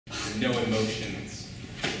no emotions.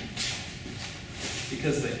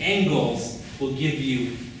 Because the angles will give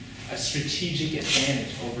you a strategic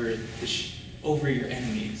advantage over your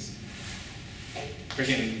enemies.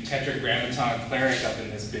 Freaking tetragrammaton cleric up in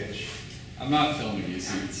this bitch. I'm not filming you,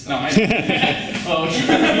 so it's no, oh,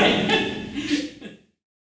 okay.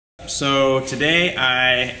 So today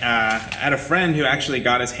I had a friend who actually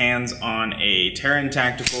got his hands on a Taran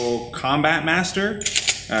Tactical Combat Master.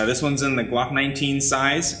 This one's in the Glock 19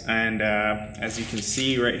 size, and as you can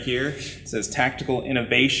see right here, it says Tactical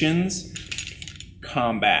Innovations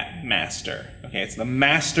Combat Master. Okay, it's the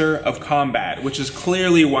Master of Combat, which is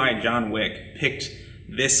clearly why John Wick picked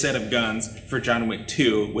this set of guns for John Wick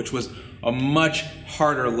 2, which was a much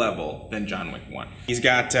harder level than John Wick 1. He's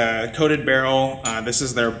got a coated barrel. This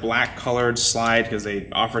is their black colored slide because they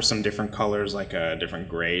offer some different colors like different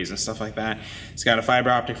grays and stuff like that. It's got a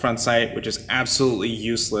fiber optic front sight, which is absolutely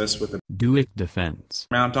useless with a Duick defense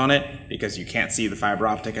mount on it because you can't see the fiber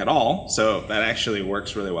optic at all. So that actually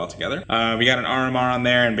works really well together. We got an RMR on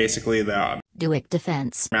there, and basically the Duick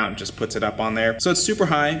defense mount just puts it up on there. So it's super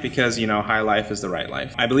high because, you know, high life is the right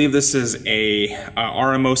life. I believe this is a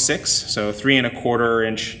RMO 6, so 3 1/4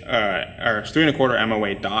 inch, or 3 1/4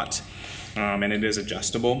 MOA dot, and it is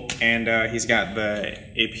adjustable. And he's got the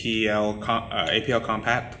APL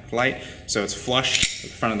compact light, so it's flush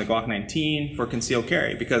in front of the Glock 19 for concealed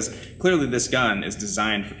carry, because clearly this gun is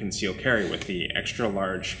designed for concealed carry with the extra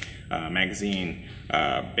large magazine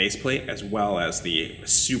base plate, as well as the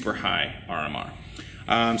super high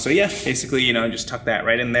RMR. So yeah, basically, you know, just tuck that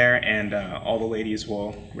right in there, and all the ladies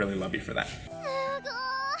will really love you for that.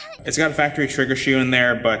 It's got a factory trigger shoe in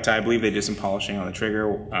there, but I believe they did some polishing on the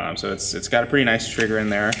trigger, so it's got a pretty nice trigger in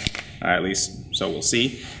there, at least so we'll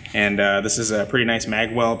see. And this is a pretty nice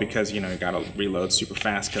mag well because, you know, you gotta reload super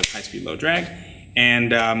fast because high speed low drag.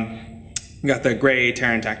 And we got the gray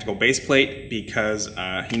Taran Tactical base plate because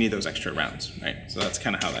you need those extra rounds, right? So that's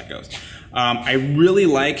kind of how that goes. I really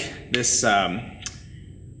like this, I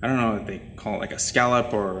don't know what they call it, like a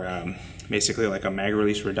scallop or basically like a mag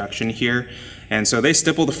release reduction here. And so they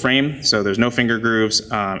stipple the frame, so there's no finger grooves,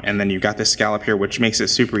 and then you've got this scallop here, which makes it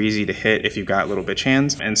super easy to hit if you've got little bitch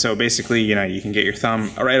hands. And so basically, you know, you can get your thumb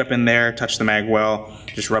right up in there, touch the mag well,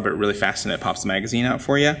 just rub it really fast and it pops the magazine out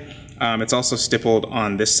for you. It's also stippled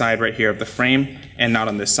on this side right here of the frame and not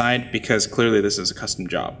on this side because clearly this is a custom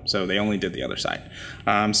job, so they only did the other side.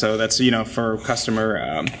 So that's, you know, for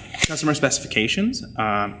customer specifications.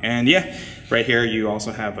 And yeah, right here you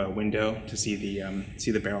also have a window to see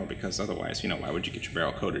the barrel, because otherwise, you know, why would you get your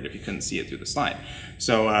barrel coated if you couldn't see it through the slide?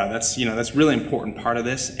 So that's, you know, that's a really important part of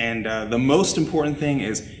this. And the most important thing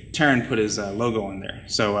is Taran put his logo on there.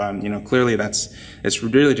 So, you know, clearly it's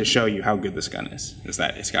really to show you how good this gun is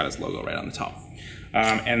that it's got his logo right on the top.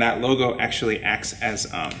 And that logo actually acts as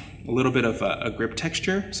a little bit of a grip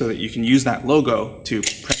texture so that you can use that logo to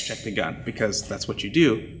press check the gun, because that's what you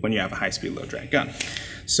do when you have a high speed low drag gun.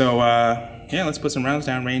 So, yeah, let's put some rounds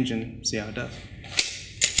down range and see how it does.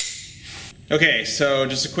 Okay, so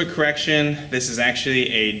just a quick correction. This is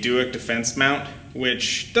actually a Duick defense mount,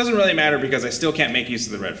 which doesn't really matter because I still can't make use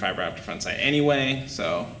of the red fiber optic front sight anyway,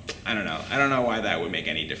 so I don't know. I don't know why that would make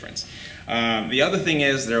any difference. The other thing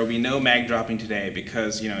is there will be no mag dropping today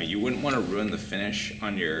because, you know, you wouldn't want to ruin the finish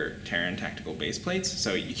on your Taran Tactical base plates,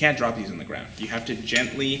 so you can't drop these on the ground. You have to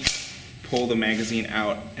gently pull the magazine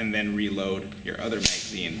out and then reload your other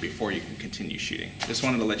magazine before you can continue shooting. Just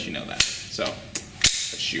wanted to let you know that. So,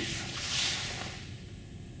 let's shoot.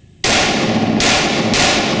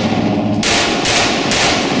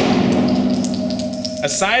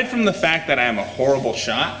 Aside from the fact that I am a horrible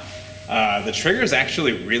shot, the trigger is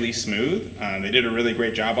actually really smooth. They did a really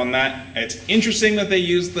great job on that. It's interesting that they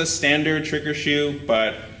used the standard trigger shoe,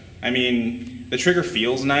 but I mean, the trigger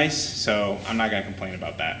feels nice, so I'm not gonna complain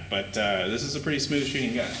about that. But this is a pretty smooth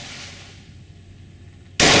shooting gun.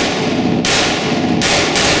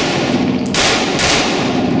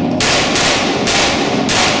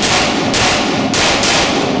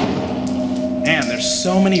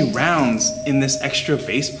 So many rounds in this extra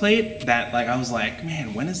base plate that, like, I was like,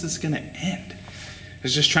 man, when is this gonna end? I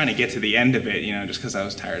was just trying to get to the end of it, you know, just because I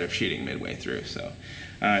was tired of shooting midway through. So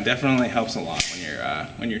definitely helps a lot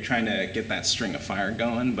when you're trying to get that string of fire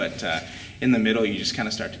going. But in the middle, you just kind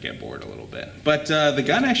of start to get bored a little bit. But the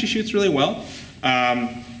gun actually shoots really well.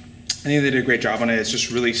 I think they did a great job on it. It's just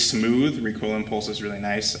really smooth. Recoil impulse is really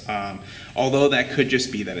nice. Although that could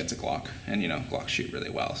just be that it's a Glock, and, you know, Glocks shoot really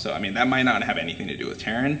well. So I mean, that might not have anything to do with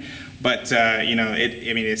Taran, but you know,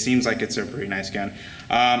 it seems like it's a pretty nice gun.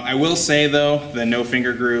 I will say though, the no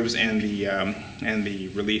finger grooves and the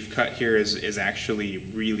relief cut here is actually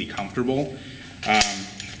really comfortable.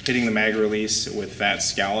 hitting the mag release with that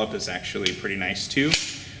scallop is actually pretty nice too.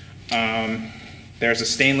 There's a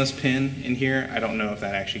stainless pin in here. I don't know if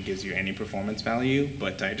that actually gives you any performance value,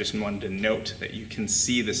 but I just wanted to note that you can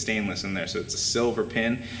see the stainless in there. So it's a silver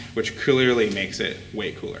pin, which clearly makes it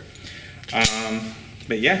way cooler.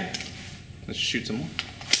 But yeah, let's shoot some more.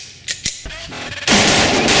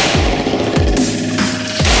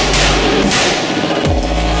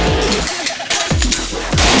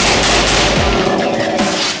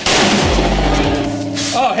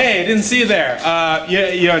 Oh, hey, I didn't see you there.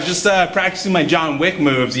 Yeah, just practicing my John Wick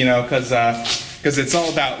moves, you know, because it's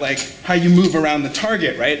all about like how you move around the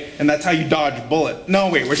target, right? And that's how you dodge a bullet. No,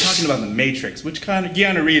 wait, we're talking about The Matrix, which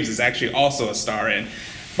Keanu Reeves is actually also a star in.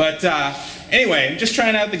 But anyway, just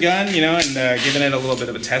trying out the gun, you know, and giving it a little bit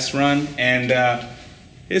of a test run, and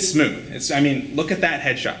it's smooth. I mean, look at that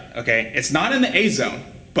headshot, okay? It's not in the A zone,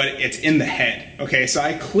 but it's in the head, okay? So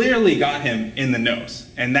I clearly got him in the nose,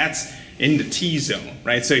 and that's in the T zone,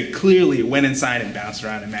 right? So he clearly went inside and bounced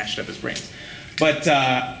around and mashed up his brains. But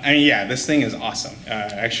I mean, yeah, this thing is awesome.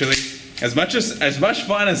 Actually, as much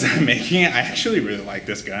fun as I'm making it, I actually really like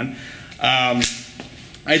this gun.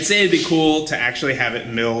 I'd say it'd be cool to actually have it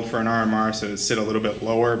milled for an RMR so it'd sit a little bit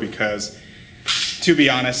lower, because to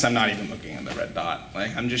be honest, I'm not even looking at the red dot.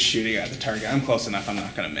 Like, I'm just shooting at the target. I'm close enough, I'm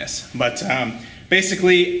not gonna miss. But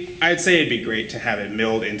basically, I'd say it'd be great to have it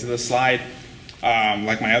milled into the slide.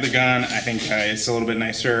 Like my other gun, I think it's a little bit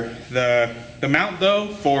nicer. The mount though,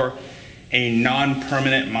 for a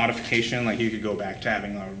non-permanent modification, like you could go back to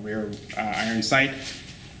having a rear iron sight,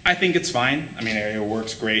 I think it's fine. I mean, it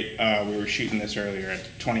works great. We were shooting this earlier at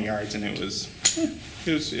 20 yards and it was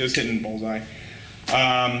hitting bullseye.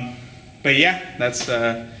 But yeah, that's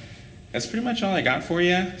pretty much all I got for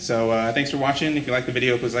you. So thanks for watching. If you like the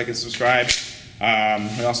video, please like and subscribe.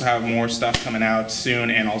 We also have more stuff coming out soon,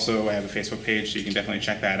 and also I have a Facebook page, so you can definitely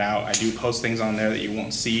check that out. I do post things on there that you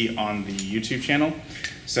won't see on the YouTube channel.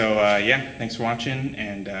 So yeah, thanks for watching,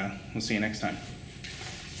 and we'll see you next time.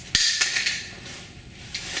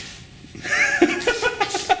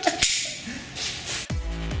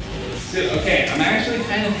 Dude, okay, I'm actually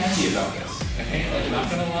kind of happy about this. Okay, like, not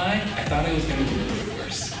gonna lie, I thought it was gonna be a little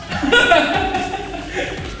worse.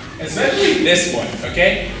 Especially this one,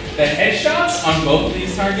 okay? The headshots on both of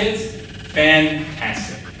these targets,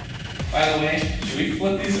 fantastic. By the way, should we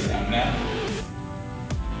flip these around now?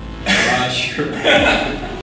 Sure.